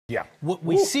Yeah. What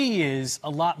we see is a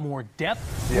lot more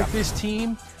depth with this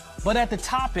team. But at the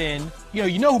top end,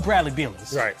 you know who Bradley Beal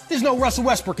is. Right. There's no Russell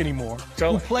Westbrook anymore,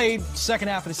 Totally. who played second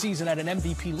half of the season at an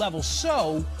MVP level.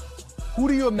 So who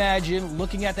do you imagine,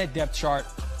 looking at that depth chart,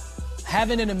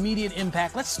 having an immediate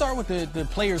impact? Let's start with the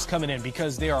players coming in,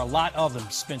 because there are a lot of them.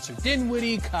 Spencer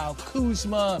Dinwiddie, Kyle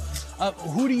Kuzma.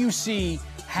 Who do you see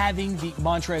having the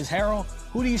Montrezl Harrell?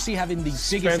 Who do you see having the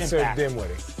biggest impact? Spencer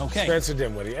Dinwiddie. Okay. Spencer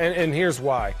Dinwiddie. And here's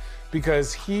why.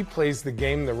 Because he plays the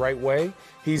game the right way.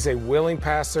 He's a willing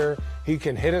passer. He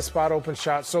can hit a spot open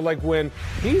shot. So, like, when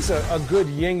he's a good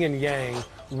yin and yang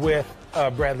with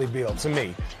Bradley Beal, to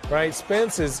me, right?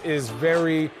 Spence is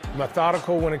very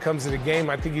methodical when it comes to the game.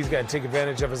 I think he's got to take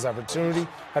advantage of his opportunity.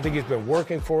 I think he's been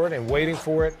working for it and waiting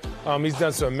for it. He's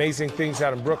done some amazing things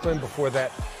out in Brooklyn before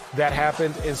that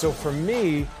happened. And so, for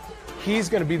me, he's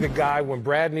going to be the guy when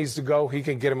Brad needs to go, he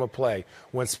can get him a play.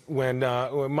 When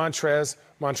Montrezl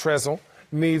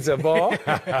needs a ball,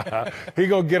 he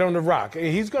going to get on the rock.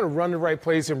 He's going to run the right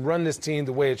plays and run this team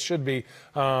the way it should be.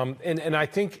 And I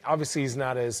think, obviously, he's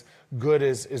not as good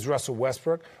as Russell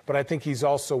Westbrook, but I think he's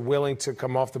also willing to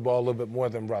come off the ball a little bit more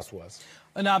than Russ was.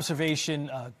 An observation,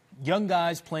 young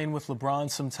guys playing with LeBron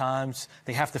sometimes,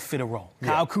 they have to fit a role. Yeah.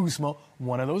 Kyle Kuzma,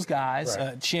 one of those guys,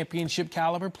 Right. Championship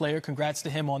caliber player. Congrats to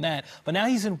him on that. But now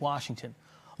he's in Washington.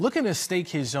 Looking to stake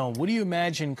his zone, what do you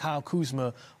imagine Kyle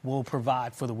Kuzma will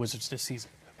provide for the Wizards this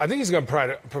season? I think he's going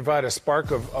to provide a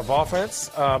spark of offense,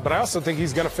 but I also think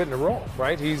he's going to fit in the role,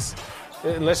 right?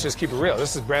 And let's just keep it real.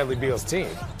 This is Bradley Beal's team,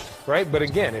 right? But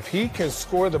again, if he can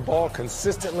score the ball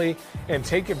consistently and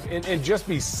take it and just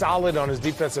be solid on his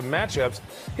defensive matchups,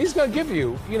 he's going to give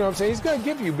you, you know what I'm saying? He's going to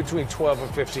give you between 12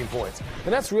 and 15 points.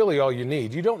 And that's really all you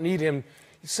need. You don't need him.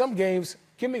 Some games,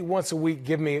 give me once a week,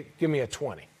 give me a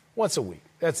 20. Once a week.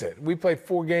 That's it. We play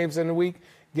 4 games in a week.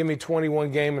 Give me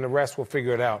 21 game, and the rest we'll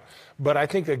figure it out. But I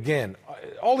think, again,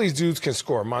 all these dudes can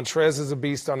score. Montrez is a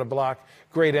beast on the block,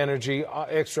 great energy,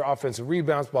 extra offensive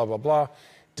rebounds, blah, blah, blah.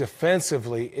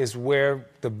 Defensively is where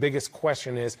the biggest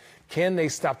question is, can they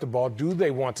stop the ball? Do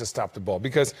they want to stop the ball?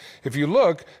 Because if you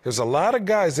look, there's a lot of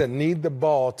guys that need the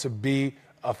ball to be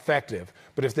effective.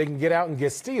 But if they can get out and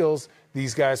get steals,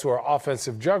 these guys who are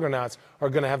offensive juggernauts are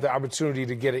going to have the opportunity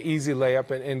to get an easy layup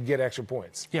and get extra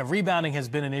points. Yeah, rebounding has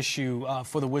been an issue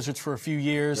for the Wizards for a few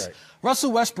years. Right.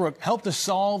 Russell Westbrook helped to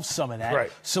solve some of that.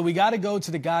 Right. So we got to go to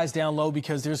the guys down low,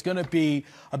 because there's going to be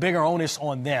a bigger onus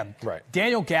on them. Right.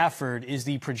 Daniel Gafford is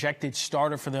the projected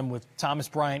starter for them, with Thomas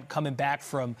Bryant coming back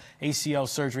from ACL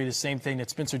surgery, the same thing that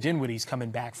Spencer Dinwiddie's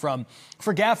coming back from.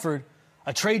 For Gafford,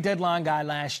 a trade deadline guy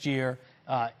last year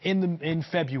in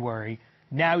February.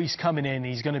 Now he's coming in,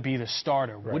 he's going to be the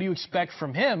starter. Right. What do you expect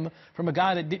from him, from a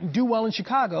guy that didn't do well in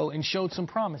Chicago and showed some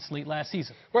promise late last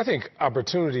season? Well, I think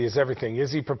opportunity is everything. Is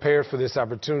he prepared for this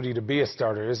opportunity to be a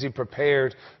starter? Is he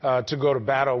prepared to go to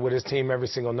battle with his team every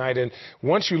single night? And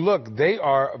once you look, they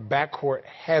are a backcourt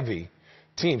heavy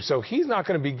team. So he's not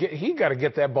going to be he got to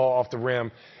get that ball off the rim,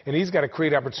 and he's got to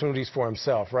create opportunities for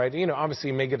himself, right? You know, obviously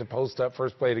he may get the post up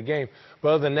first play of the game, but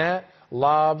other than that,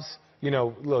 lobs, you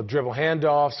know, little dribble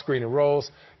handoffs, screen and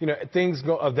rolls, you know, things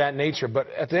go of that nature.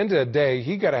 But at the end of the day,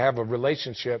 he got to have a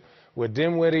relationship with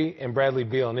Dinwiddie and Bradley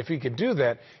Beal. And if he could do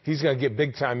that, he's going to get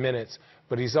big-time minutes.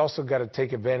 But he's also got to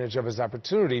take advantage of his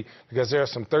opportunity, because there are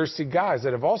some thirsty guys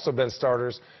that have also been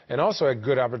starters and also had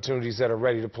good opportunities that are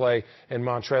ready to play in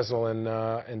Montrezl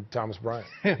and Thomas Bryant.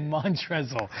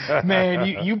 Montrezl.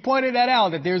 Man, you pointed that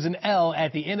out, that there's an L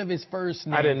at the end of his first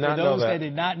name. I did not know that. For those that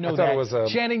did not know I thought that, it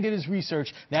was Channing did his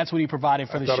research. That's what he provided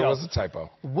for the show. I thought it was a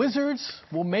typo. Wizards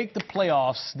will make the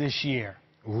playoffs this year.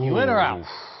 Ooh. You in or out?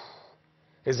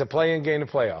 Is a play-in game the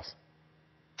playoffs?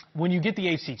 When you get the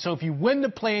 8th seed. So if you win the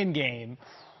play-in game,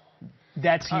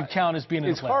 that's you count as being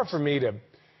in the playoffs. It's hard for me to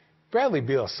 – Bradley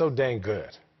Beal is so dang good.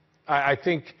 I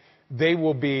think they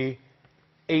will be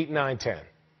 8, 9, 10.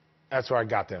 That's where I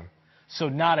got them. So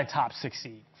not a top 6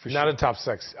 seed, for sure. Not a top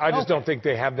 6. I just don't think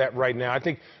they have that right now. I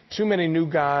think too many new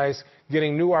guys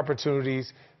getting new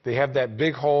opportunities. They have that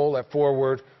big hole at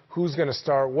forward. Who's going to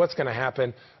start? What's going to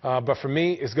happen? But for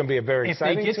me, it's going to be a very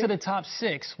exciting If they get team. to the top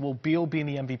 6, will Beal be in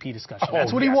the MVP discussion? Oh,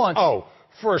 That's what yes. he wants. Oh,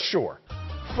 for sure.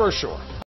 For sure.